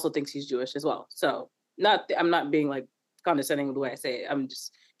 he also thinks he's Jewish as well. So I'm not being like condescending with the way I say it.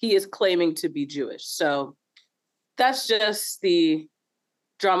 He is claiming to be Jewish. So that's just the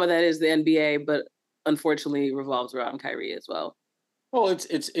drama that is the NBA, but unfortunately revolves around Kyrie as well. Well,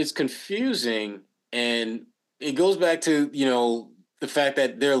 it's confusing, and it goes back to, the fact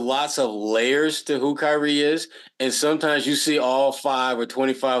that there are lots of layers to who Kyrie is, and sometimes you see all 5 or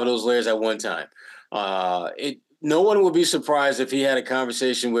 25 of those layers at one time. No one would be surprised if he had a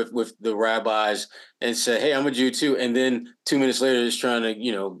conversation with the rabbis and said, "Hey, I'm a Jew too," and then 2 minutes later is trying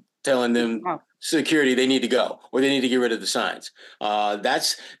to, telling them security they need to go or they need to get rid of the signs.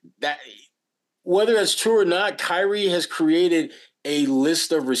 That's that. Whether it's true or not, Kyrie has created a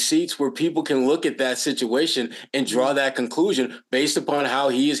list of receipts where people can look at that situation and draw that conclusion based upon how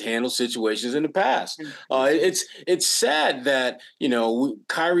he has handled situations in the past. It's sad that,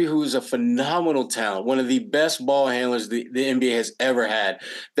 Kyrie, who is a phenomenal talent, one of the best ball handlers the NBA has ever had,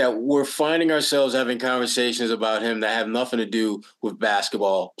 that we're finding ourselves having conversations about him that have nothing to do with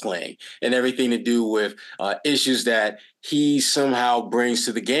basketball playing and everything to do with issues that he somehow brings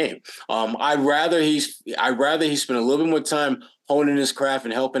to the game. I'd rather he spend a little bit more time honing his craft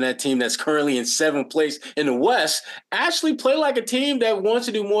and helping that team that's currently in 7th place in the West actually play like a team that wants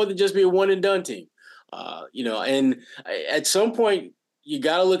to do more than just be a one and done team. And at some point you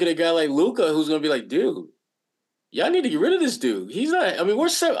got to look at a guy like Luka, who's going to be like, dude, y'all need to get rid of this dude. He's not. I mean, we're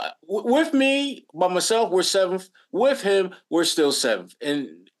 7th. With me, by myself, we're 7th. With him, we're still 7th,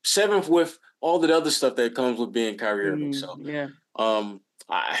 and 7th with all the other stuff that comes with being Kyrie Irving. So, yeah.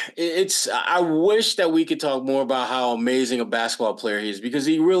 I wish that we could talk more about how amazing a basketball player he is, because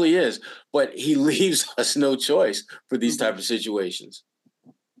he really is, but he leaves us no choice for these type of situations.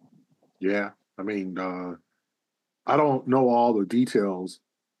 Yeah. I mean, I don't know all the details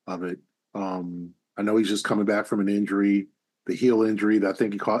of it. I know he's just coming back from an injury, the heel injury that I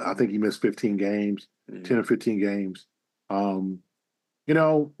think he missed 15 games, 10 or 15 games. I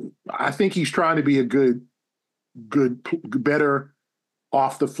think he's trying to be a better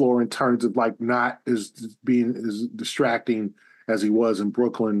off the floor in terms of like not being as distracting as he was in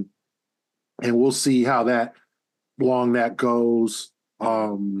Brooklyn. And we'll see how long that goes.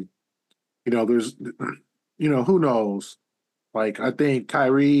 There's, who knows? Like, I think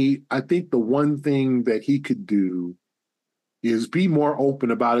Kyrie, the one thing that he could do is be more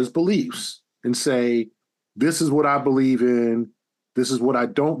open about his beliefs and say, this is what I believe in. This is what I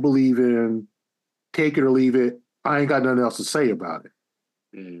don't believe in. Take it or leave it. I ain't got nothing else to say about it.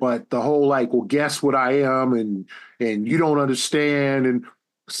 But the whole well, guess what I am, and you don't understand, and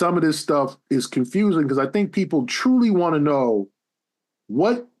some of this stuff is confusing because I think people truly want to know,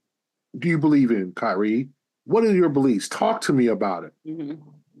 what do you believe in, Kyrie? What are your beliefs? Talk to me about it.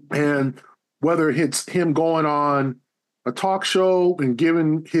 And whether it's him going on a talk show and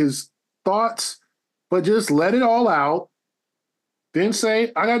giving his thoughts, but just let it all out, then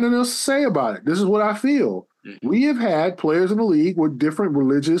say, I got nothing else to say about it. This is what I feel. We have had players in the league with different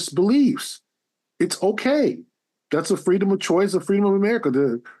religious beliefs. It's okay. That's a freedom of choice, a freedom of America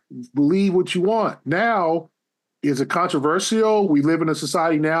to believe what you want. Now, is it controversial? We live in a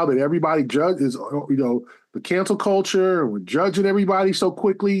society now that everybody the cancel culture and we're judging everybody so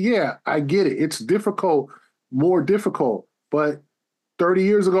quickly. Yeah, I get it. It's difficult, more difficult. But 30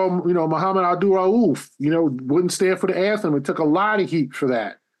 years ago, Muhammad Abdul-Rauf, wouldn't stand for the anthem. It took a lot of heat for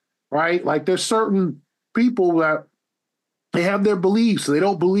that, right? Like there's certain people that they have their beliefs. They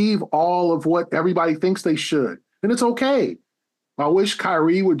don't believe all of what everybody thinks they should. And it's okay. I wish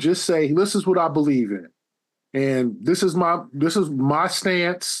Kyrie would just say, this is what I believe in. And this is my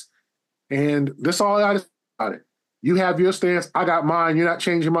stance. And that's all I got about it. You have your stance. I got mine. You're not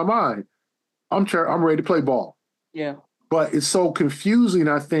changing my mind. I'm ready to play ball. Yeah. But it's so confusing,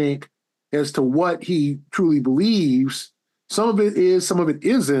 I think, as to what he truly believes. Some of it is, some of it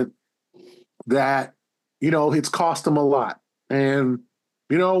isn't, that, it's cost him a lot. And,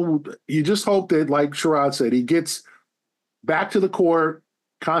 you just hope that, like Sherrod said, he gets back to the court,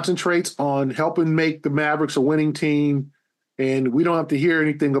 concentrates on helping make the Mavericks a winning team, and we don't have to hear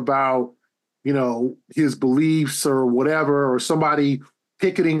anything about, his beliefs or whatever, or somebody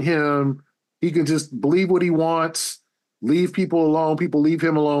picketing him. He can just believe what he wants, leave people alone. People leave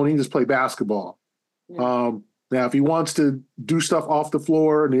him alone. He can just play basketball. Yeah. Now, if he wants to do stuff off the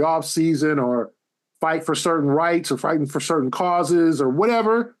floor in the off season or fight for certain rights or fighting for certain causes or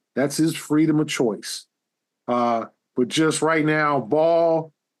whatever, that's his freedom of choice. But just right now,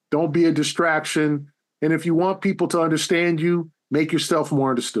 ball, don't be a distraction. And if you want people to understand you, make yourself more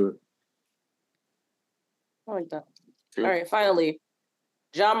understood. I like that. True. All right, finally,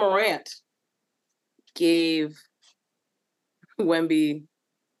 John Morant gave Wemby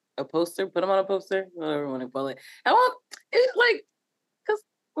a poster, put him on a poster, whatever you want to call it.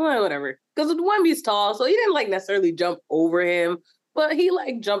 Whatever. Because Wemby's tall, so he didn't necessarily jump over him, but he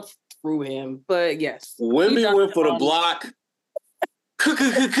jumped through him. But yes, Wemby went for the block.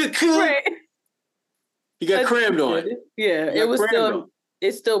 Right. He got crammed on. Yeah,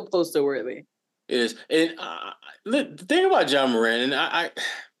 it's still poster worthy. It is. And the thing about John Morant, and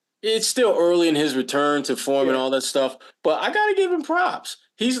it's still early in his return to form and all that stuff, but I got to give him props.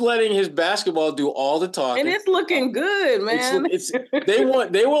 He's letting his basketball do all the talking. And it's looking good, man. They were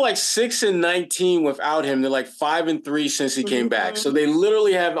 6-19 without him. They're 5-3 since he came back. So they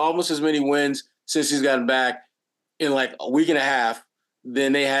literally have almost as many wins since he's gotten back in a week and a half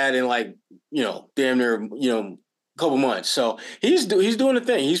than they had in damn near, a couple months. So he's doing the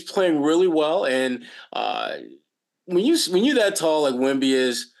thing. He's playing really well. And when you're that tall like Wemby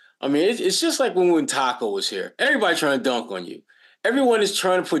is, I mean, it's just like when Taco was here. Everybody trying to dunk on you. Everyone is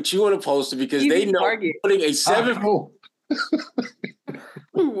trying to put you on a poster because they know putting a 7.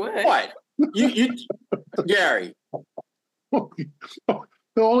 What? You Gary.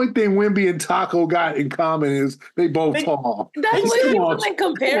 The only thing Wemby and Taco got in common is they both tall. That's what you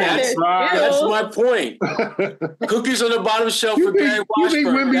comparing. That's right. That's my point. Cookies on the bottom shelf for Gary Washburn. You think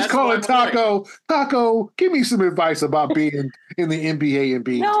Wemby's calling Taco? Taco, give me some advice about being in the NBA and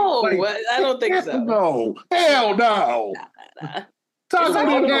being. No, I don't think so. No, hell no. Taco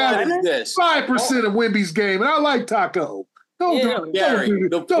didn't have 5% of Wemby's game, and I like Taco. Don't do that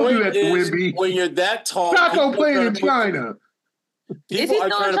to Wemby. When you're that tall, Taco playing in China. Is he still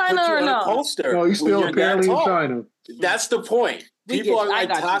in China or no? No, he's still apparently in China. That's the point. People are like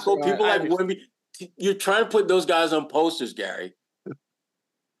Taco, people like Wemby. You're trying to put those guys on posters, Gary.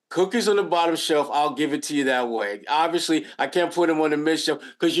 Cookies on the bottom shelf, I'll give it to you that way. Obviously, I can't put him on the mid shelf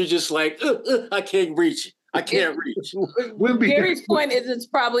because you're just I can't reach it. I can't reach. Gary's point is it's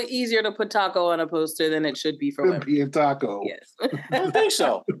probably easier to put Taco on a poster than it should be for Wemby and Taco. Yes. I don't think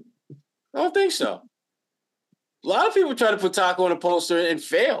so. A lot of people try to put Taco on a poster and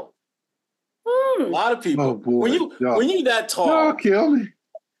fail. A lot of people. Oh boy. When you that tall, y'all kill me.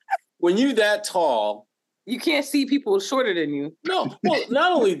 When you that tall, you can't see people shorter than you. No, well,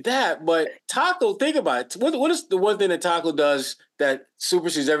 not only that, but Taco. Think about it. What is the one thing that Taco does that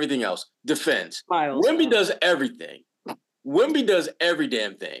supersedes everything else? Defends. Wemby does everything. Wemby does every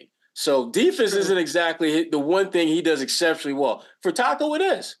damn thing. So defense isn't exactly the one thing he does exceptionally well. For Taco, it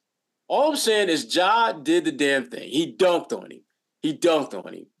is. All I'm saying is Ja did the damn thing. He dunked on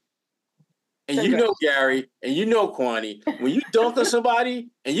him. And you know, Gary, and you know, Kwani, when you dunk on somebody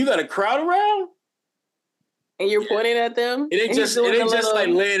and you got a crowd around, and you're pointing at them, it ain't just like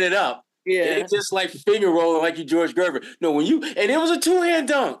laying it up. Yeah. It ain't just like finger rolling like you George Gervin. No, and it was a 2-hand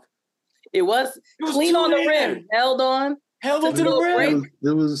dunk. It was clean on the rim, held on to the rim.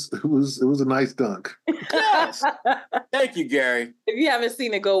 It was a nice dunk. Yes. Thank you, Gary. If you haven't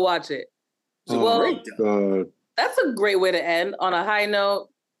seen it, go watch it. Great dunk. That's a great way to end on a high note.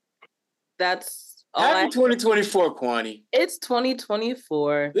 That's Happy 2024, Kwani. It's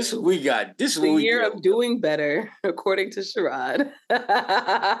 2024. This is what we got. This is what the we year do. of doing better, according to Sherrod.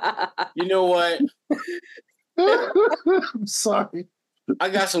 You know what? I'm sorry. I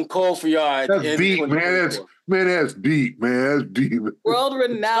got some cold for y'all at the That's end deep, of man. That's deep, man. That's deep. World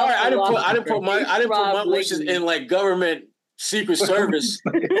renowned. Sorry, I didn't put my wishes in like government secret service.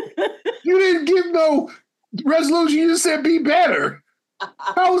 You didn't give no resolution. You just said be better.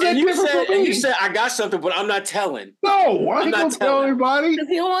 How was that different from me? And you said I got something, but I'm not telling. No, I ain't gonna tell everybody. Because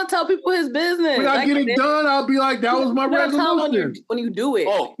he don't want to tell people his business. When I get it done, I'll be like, that was my resolution. When you do it.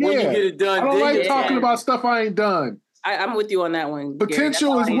 Oh, when you get it done. I don't like talking about stuff I ain't done. I'm with you on that one.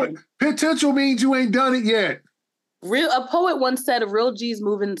 Potential is what potential means you ain't done it yet. A poet once said, "Real G's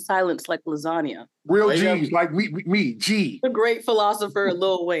move in silence like lasagna." Real G's, like me, G. The great philosopher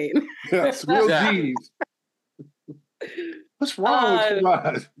Lil Wayne. Yes, real G's. What's wrong with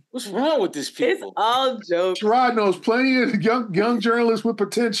Sherrod? What's wrong with this people? It's all jokes. Sherrod knows plenty of young journalists with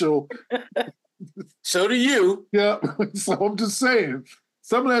potential. So do you. Yeah, so I'm just saying.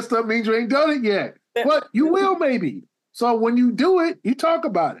 Some of that stuff means you ain't done it yet. But you will maybe. So when you do it, you talk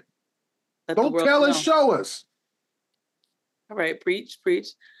about it. Don't tell us, show us. All right, preach.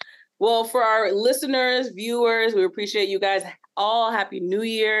 Well, for our listeners, viewers, we appreciate you guys all. Happy New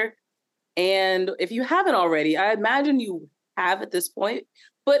Year. And if you haven't already, I imagine you have at this point.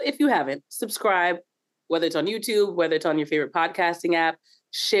 But if you haven't, subscribe, whether it's on YouTube, whether it's on your favorite podcasting app.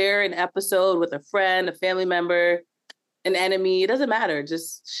 Share an episode with a friend, a family member, an enemy. It doesn't matter.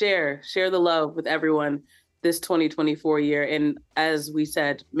 Just share the love with everyone this 2024 year. And as we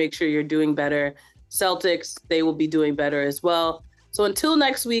said, make sure you're doing better. Celtics, they will be doing better as well. So until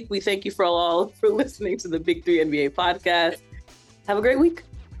next week, we thank you all for listening to the Big 3 NBA podcast. Have a great week.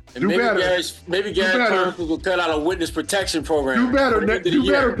 And maybe Gary Chronicles will cut out a witness protection program. Do better. Do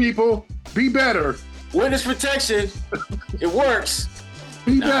better, people. Be better. Witness protection. It works.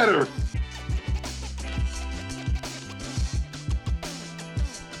 Be better.